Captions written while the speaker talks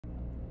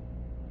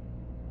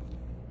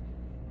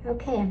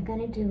Okay, I'm going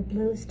to do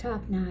Blues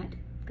Top Knot.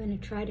 I'm going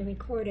to try to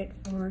record it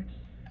for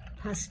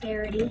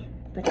posterity,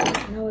 but I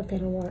don't know if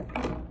it'll work.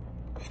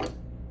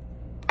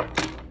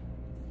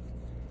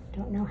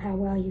 Don't know how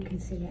well you can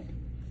see it.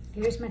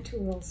 Here's my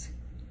tools.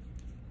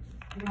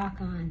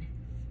 Rock on.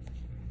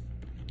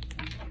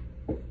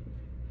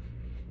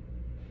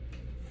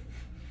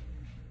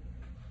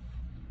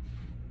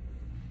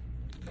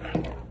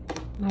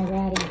 My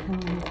ratting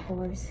comb, of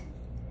course.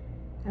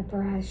 A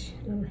brush,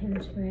 a little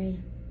hairspray.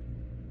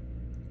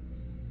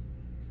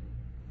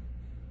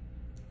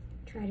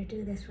 Try to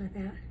do this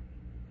without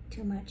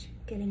too much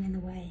getting in the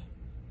way.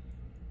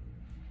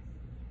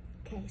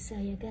 Okay, so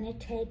you're going to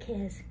take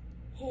his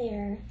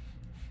hair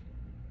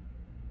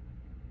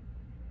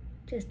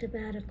just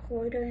about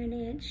 1/4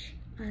 inch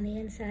on the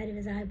inside of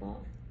his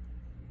eyeball.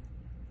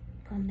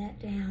 Comb that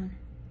down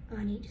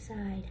on each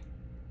side.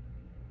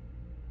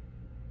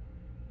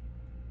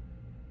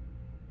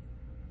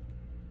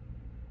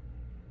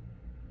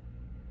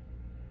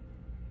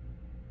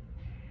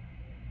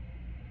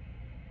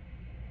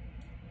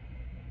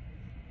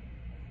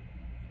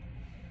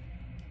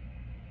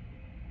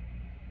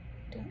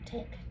 Don't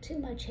take too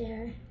much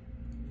hair.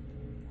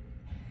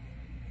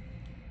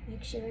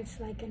 Make sure it's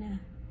like in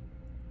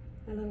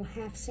a little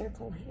half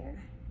circle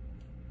here.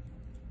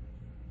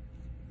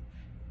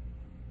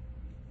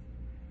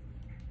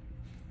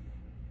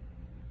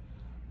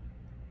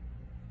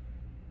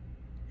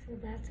 So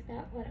that's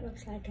about what it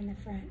looks like in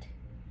the front.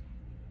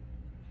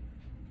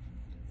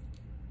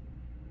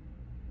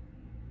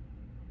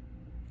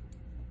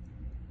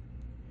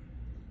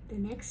 The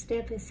next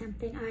step is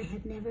something I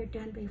have never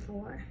done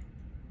before.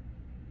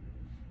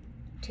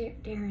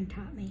 Darren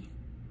taught me.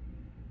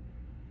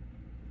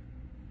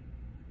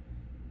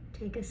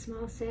 Take a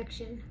small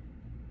section,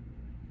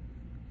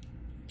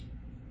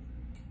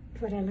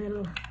 put a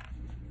little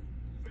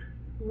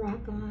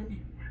rock on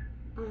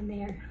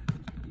there,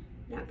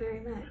 not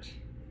very much,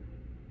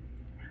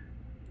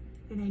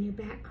 and then you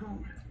back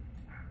comb.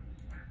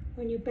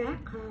 When you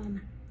back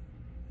comb,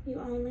 you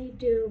only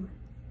do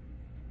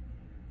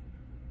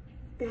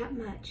that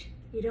much.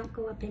 You don't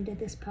go up into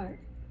this part.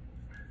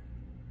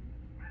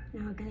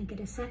 Now we're going to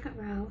get a second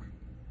row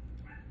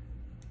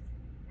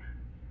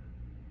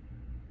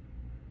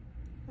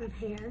of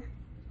hair.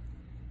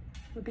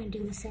 We're going to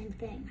do the same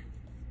thing.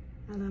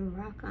 A little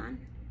rock on.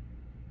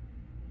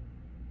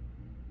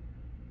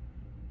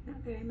 Not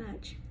very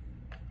much.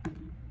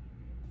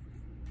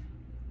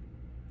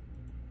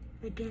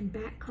 Again,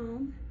 back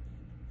comb.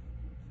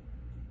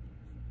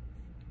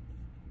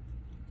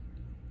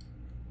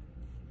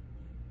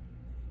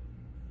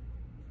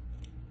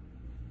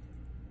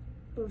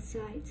 Both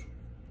sides.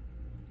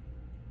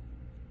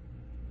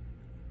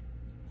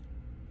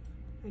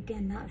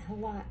 Again, not a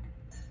lot,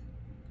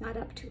 not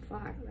up too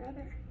far,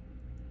 rather.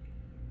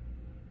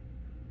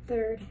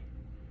 Third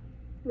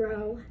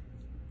row,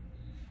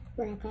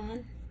 rock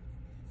on.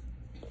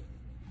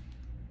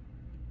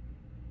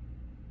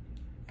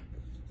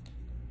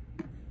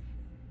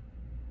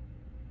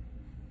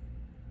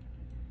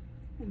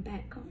 And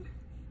back comb.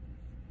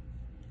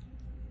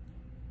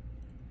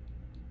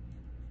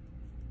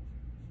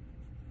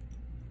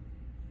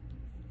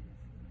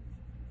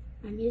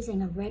 I'm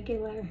using a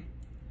regular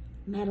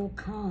metal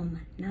comb,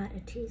 not a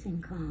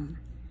teasing comb,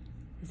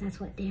 because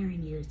that's what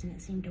Darren used and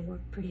it seemed to work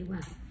pretty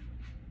well.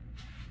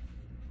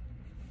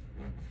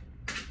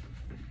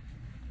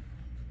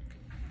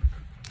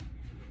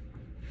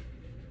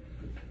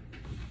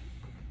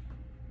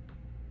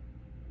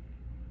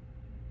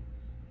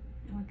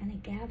 And we're going to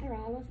gather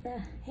all of the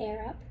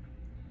hair up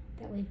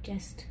that we've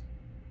just...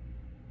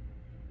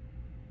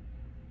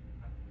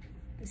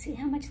 See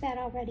how much that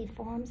already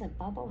forms a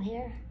bubble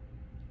here?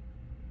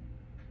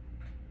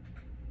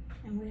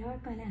 And we are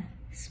going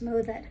to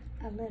smooth it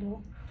a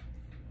little.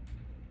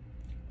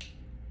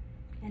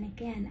 And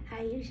again,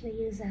 I usually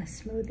use a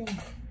smoothing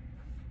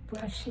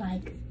brush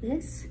like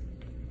this.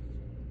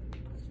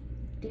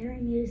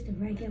 Darren used a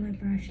regular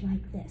brush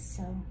like this,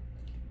 so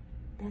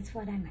that's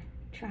what I'm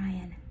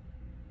trying.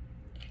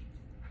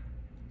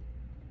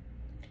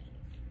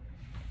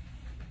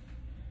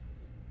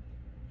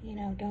 You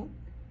know,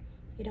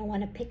 you don't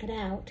want to pick it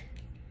out,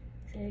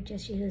 so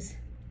just use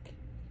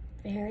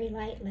very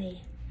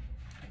lightly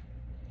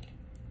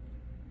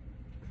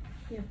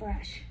your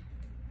brush.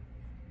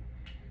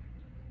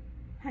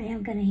 I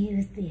am going to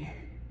use the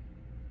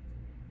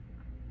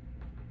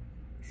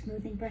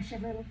smoothing brush a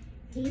little.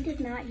 He did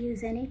not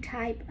use any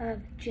type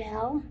of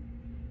gel.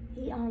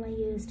 He only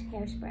used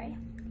hairspray.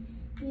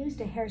 He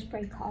used a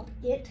hairspray called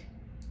It.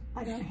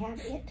 I don't have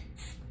It,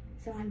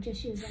 so I'm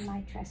just using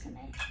my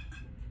Tresemme.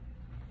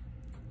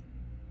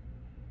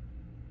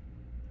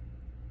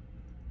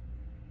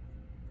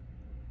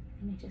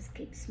 And you just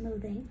keep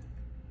smoothing.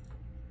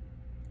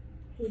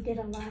 He did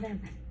a lot of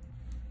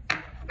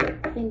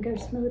finger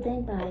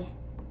smoothing by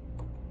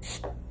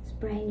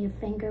spraying your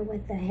finger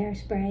with the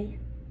hairspray.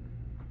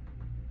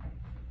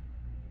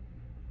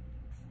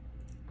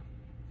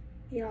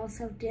 He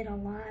also did a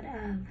lot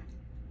of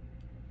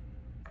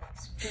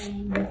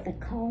spraying with the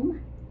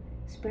comb,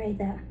 spray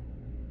the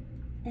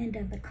end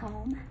of the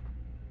comb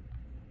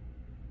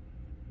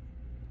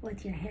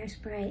with your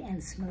hairspray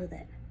and smooth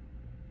it.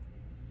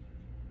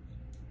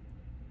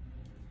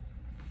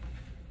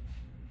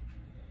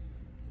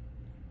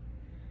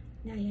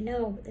 Now you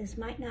know this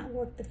might not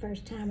work the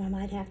first time. I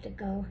might have to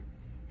go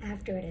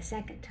after it a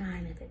second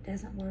time if it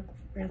doesn't work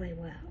really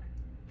well.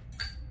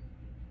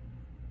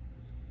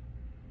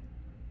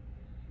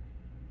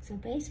 So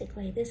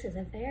basically this is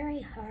a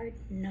very hard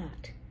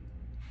knot.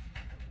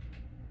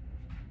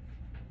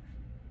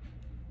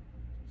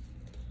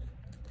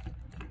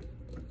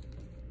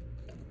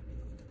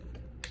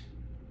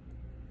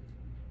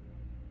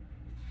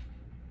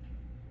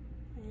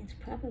 And it's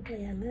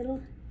probably a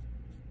little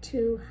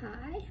too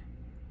high.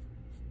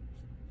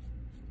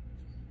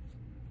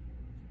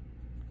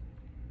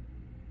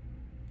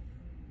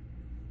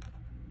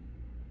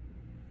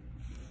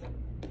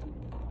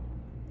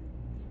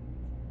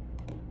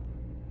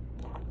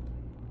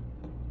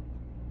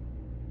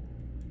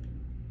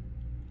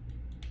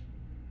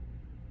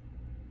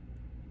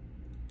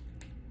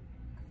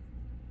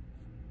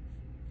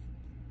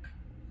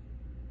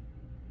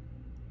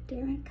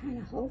 Darren kind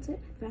of holds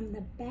it from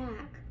the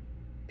back,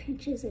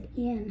 pinches it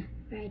in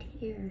right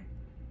here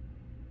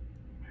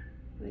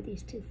where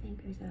these two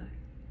fingers are,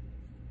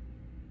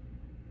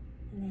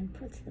 and then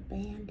puts the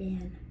band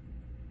in.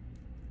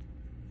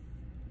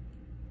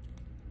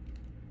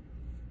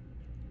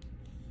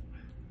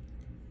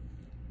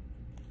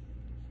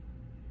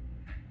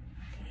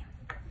 Okay.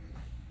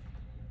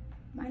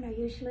 Mine are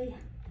usually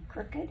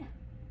crooked,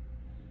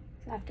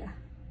 so I have to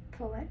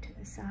pull it to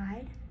the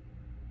side.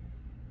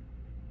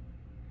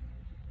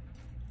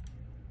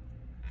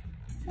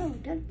 So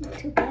it doesn't look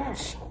too bad.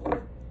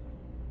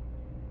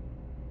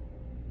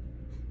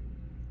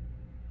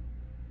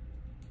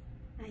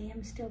 I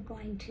am still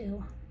going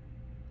to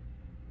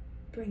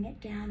bring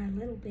it down a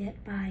little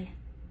bit by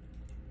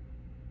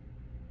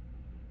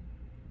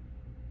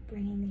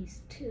bringing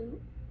these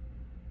two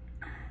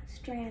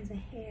strands of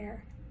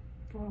hair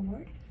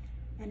forward,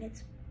 and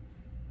it's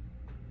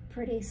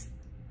pretty,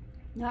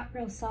 not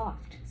real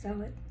soft,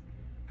 so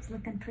it's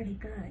looking pretty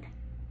good.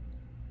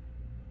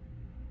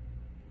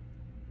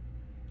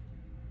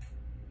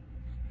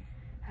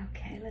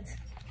 Okay, let's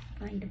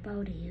find a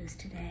bow to use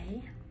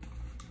today.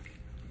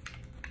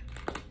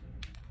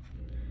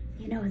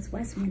 You know, it's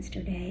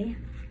Westminster Day.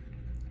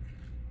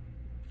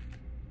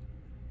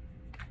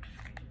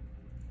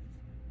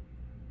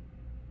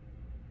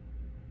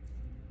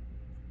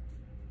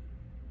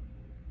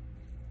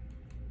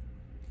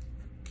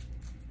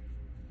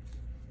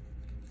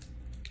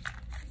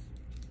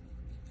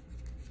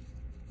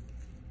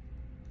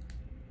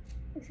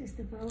 This is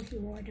the bow he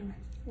wore to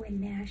win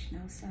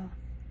nationals, so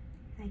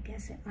I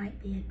guess it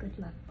might be a good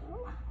luck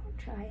bow. I'll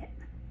try it.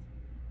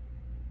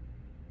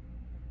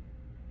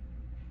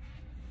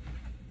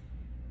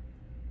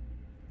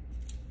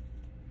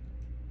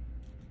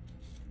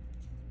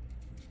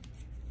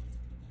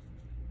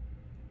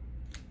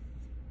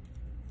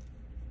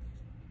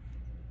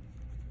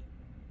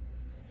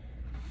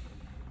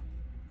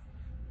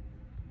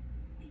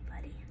 Hey,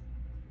 buddy.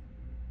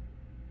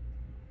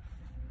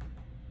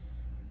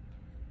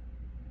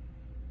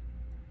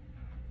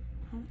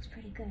 That looks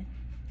pretty good.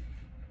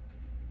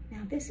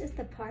 Now this is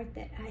the part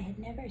that I had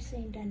never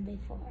seen done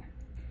before.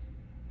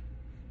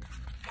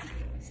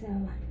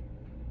 So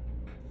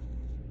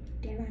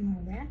Darren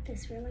will wrap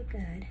this really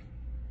good.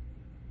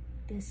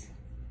 This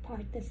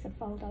part that's the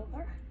fold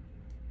over.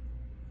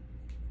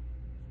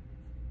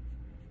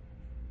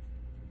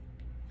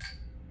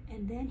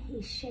 And then he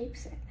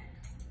shapes it.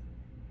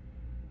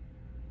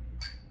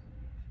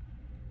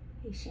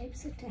 He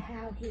shapes it to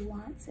how he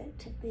wants it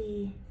to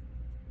be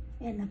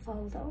in the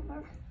fold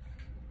over.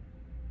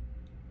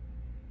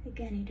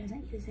 Again, he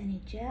doesn't use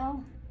any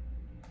gel.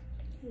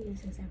 He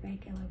uses a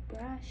regular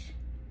brush.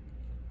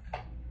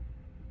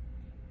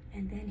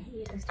 And then he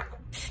used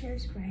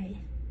hairspray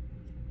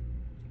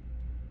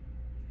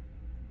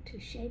to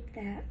shape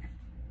that.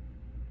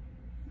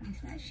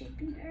 He's not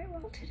shaping very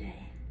well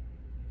today.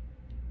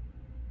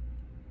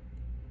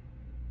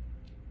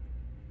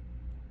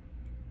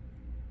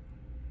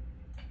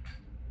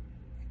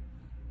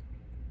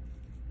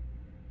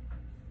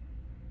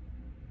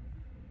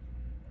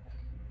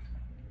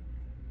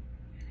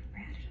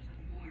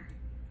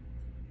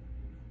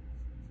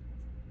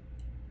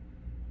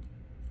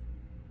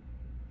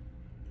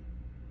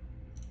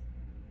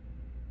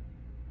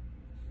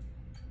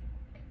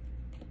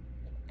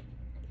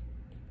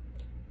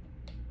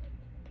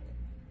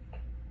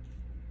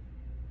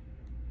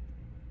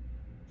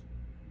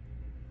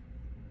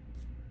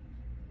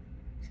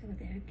 So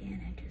there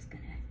again, I'm just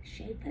going to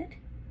shape it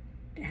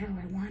to how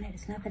I want it.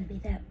 It's not going to be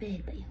that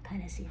big, but you can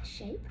kind of see a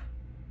shape.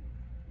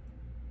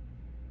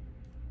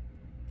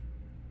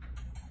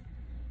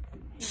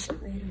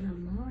 And wait a little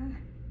more.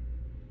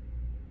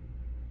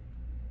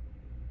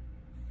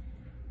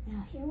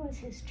 Now here was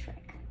his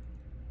trick.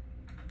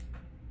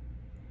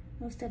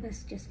 Most of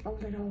us just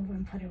fold it over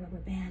and put a rubber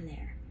band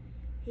there.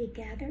 He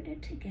gathered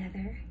it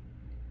together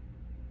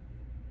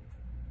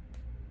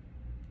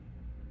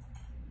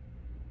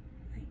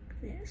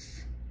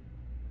this.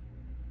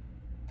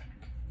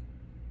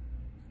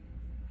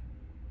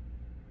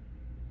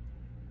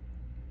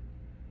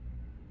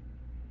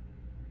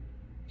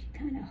 You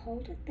kind of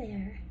hold it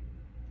there.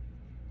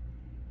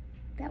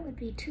 That would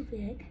be too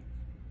big.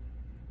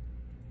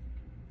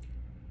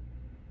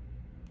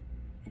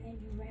 And then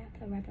you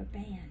wrap a rubber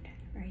band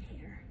right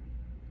here.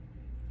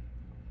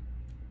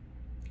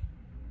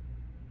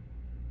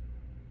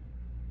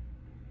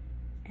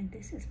 And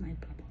this is my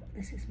bubble.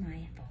 This is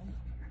my fold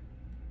over.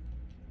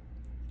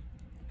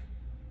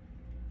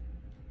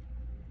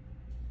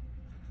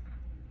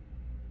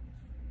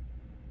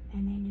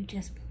 And then you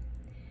just,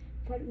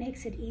 what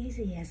makes it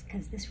easy is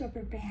because this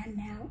rubber band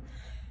now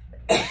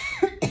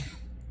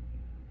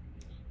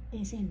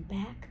is in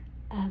back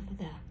of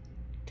the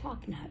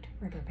top nut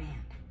rubber band.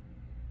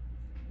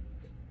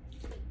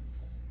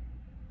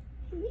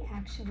 He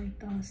actually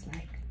goes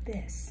like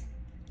this.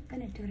 I'm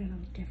going to do it a little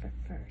different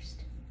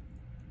first.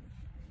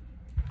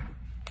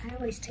 I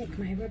always take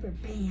my rubber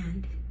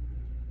band,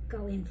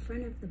 go in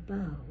front of the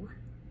bow,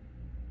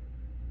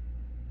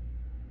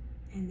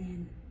 and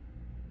then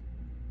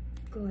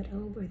go it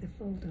over the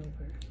fold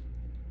over.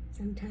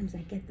 Sometimes I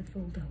get the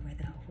fold over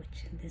though,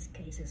 which in this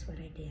case is what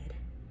I did.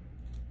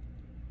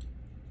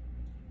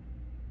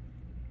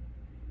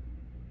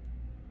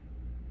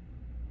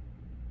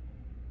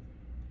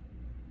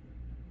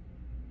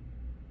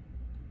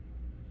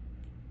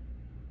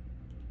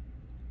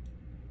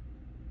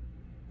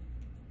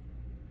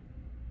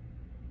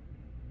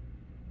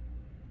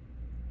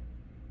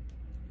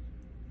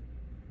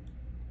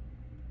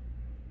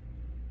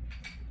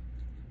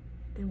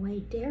 The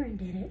way Darren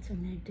did it, so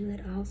I'm going to do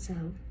it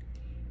also,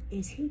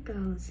 is he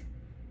goes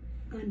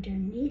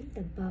underneath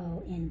the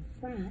bow in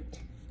front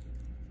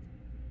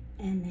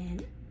and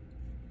then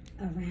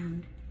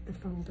around the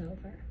fold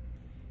over.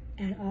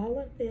 And all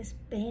of this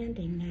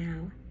banding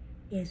now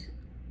is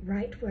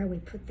right where we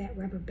put that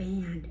rubber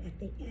band at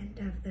the end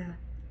of the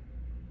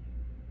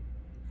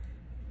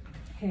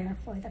hair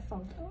for the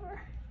fold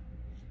over.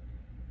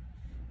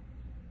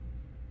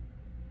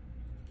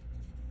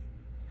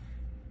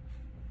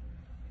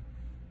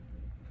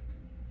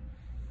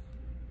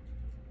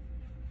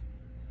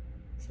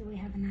 So we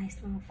have a nice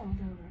little fold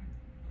over.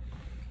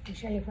 I'll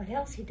show you what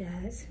else he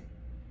does.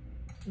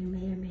 You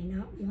may or may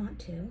not want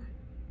to,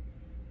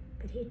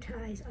 but he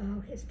ties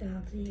all his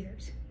dog's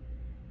ears.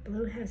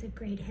 Blue has a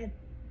great head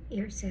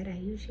ear set. I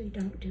usually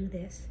don't do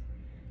this,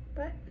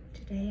 but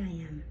today I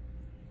am.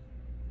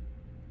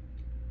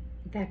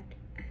 In fact,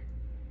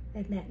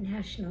 at that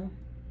national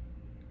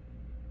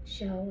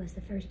show was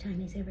the first time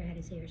he's ever had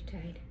his ears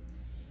tied.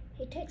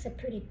 He takes a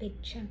pretty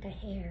big chunk of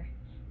hair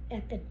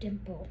at the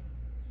dimple.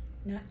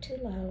 Not too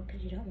low,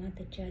 because you don't want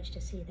the judge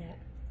to see that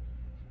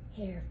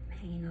hair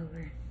hanging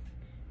over.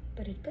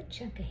 But a good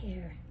chunk of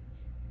hair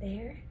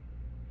there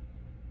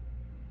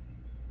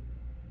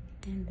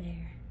and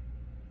there.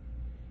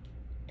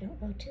 Don't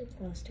go too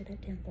close to the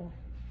dimple.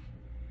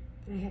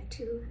 But I have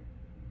two.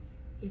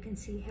 You can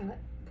see how it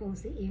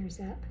pulls the ears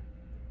up.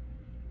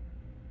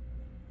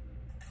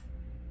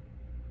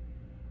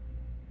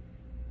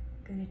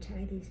 I'm going to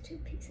tie these two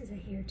pieces of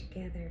hair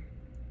together.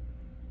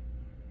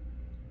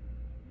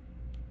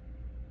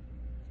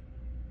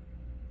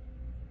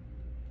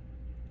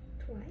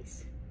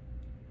 Twice.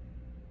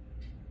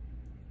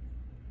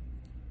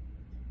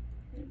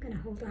 I'm going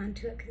to hold on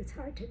to it because it's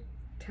hard to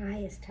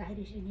tie as tight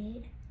as you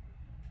need.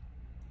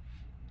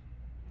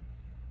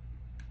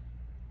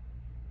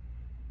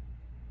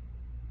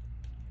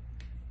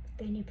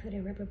 But then you put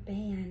a rubber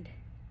band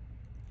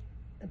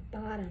the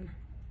bottom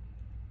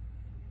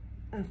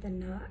of the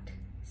knot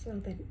so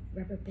the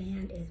rubber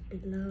band is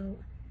below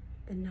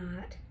the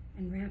knot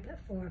and wrap it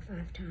 4 or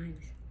 5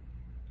 times,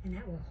 and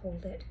that will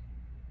hold it.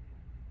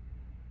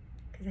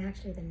 Because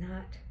actually the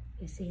knot,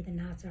 you see the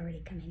knot's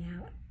already coming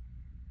out,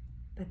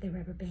 but the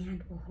rubber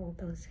band will hold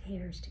those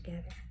hairs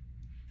together.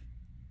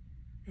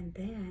 And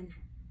then,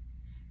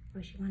 of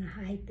course, you want to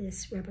hide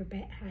this rubber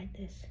band, hide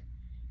this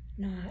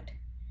knot,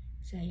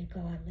 so you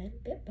go a little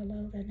bit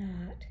below the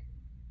knot,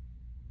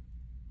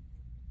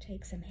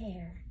 take some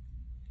hair,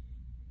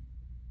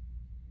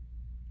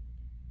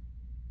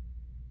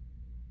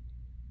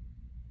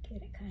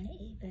 get it kind of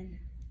even.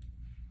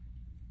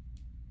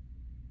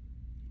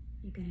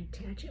 You're going to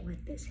attach it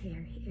with this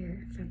hair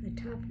here from the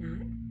top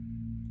knot.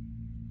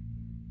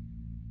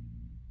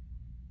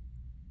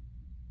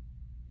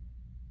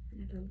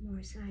 And a little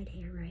more side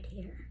hair right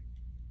here.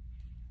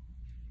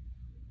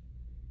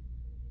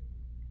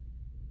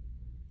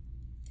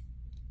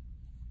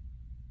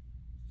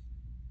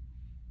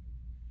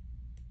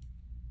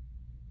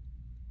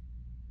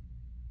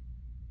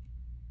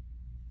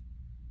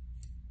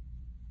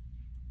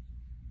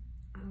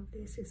 All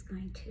this is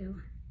going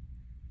to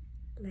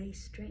lay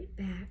straight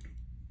back.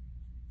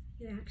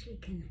 You actually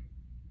can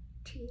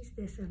tease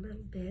this a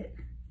little bit.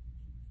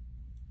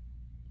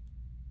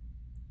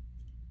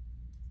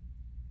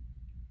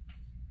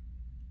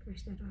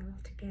 Push that all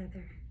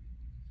together.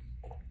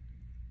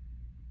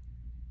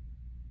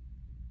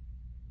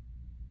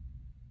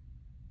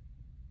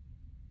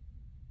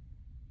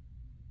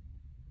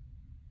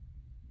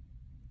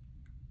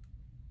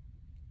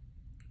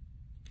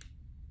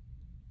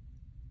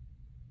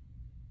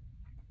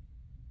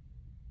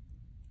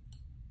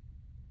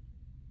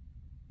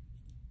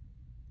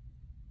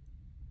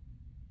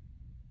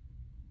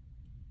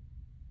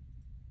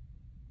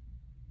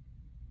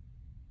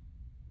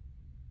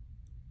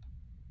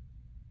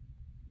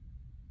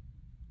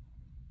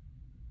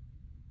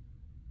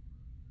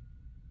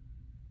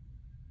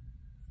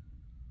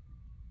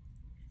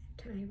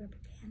 tie a rubber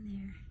band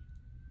there.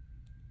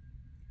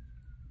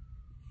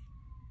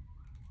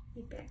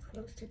 Get back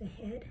close to the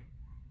head.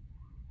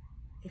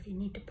 If you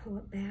need to pull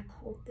it back,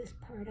 hold this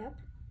part up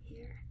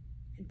here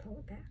and pull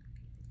it back.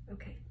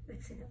 Okay,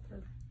 let's sit up,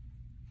 Lou.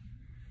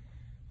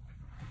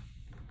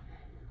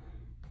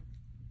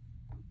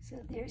 So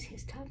there's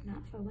his top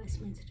knot for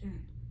Westminster.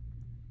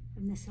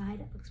 From the side,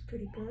 it looks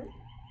pretty good.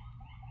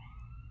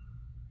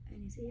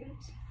 And his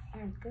ears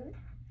are good.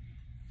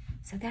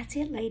 So that's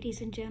it,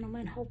 ladies and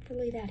gentlemen.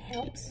 Hopefully that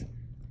helps.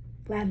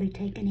 Gladly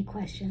take any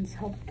questions.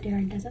 Hope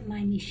Darren doesn't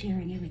mind me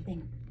sharing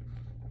everything.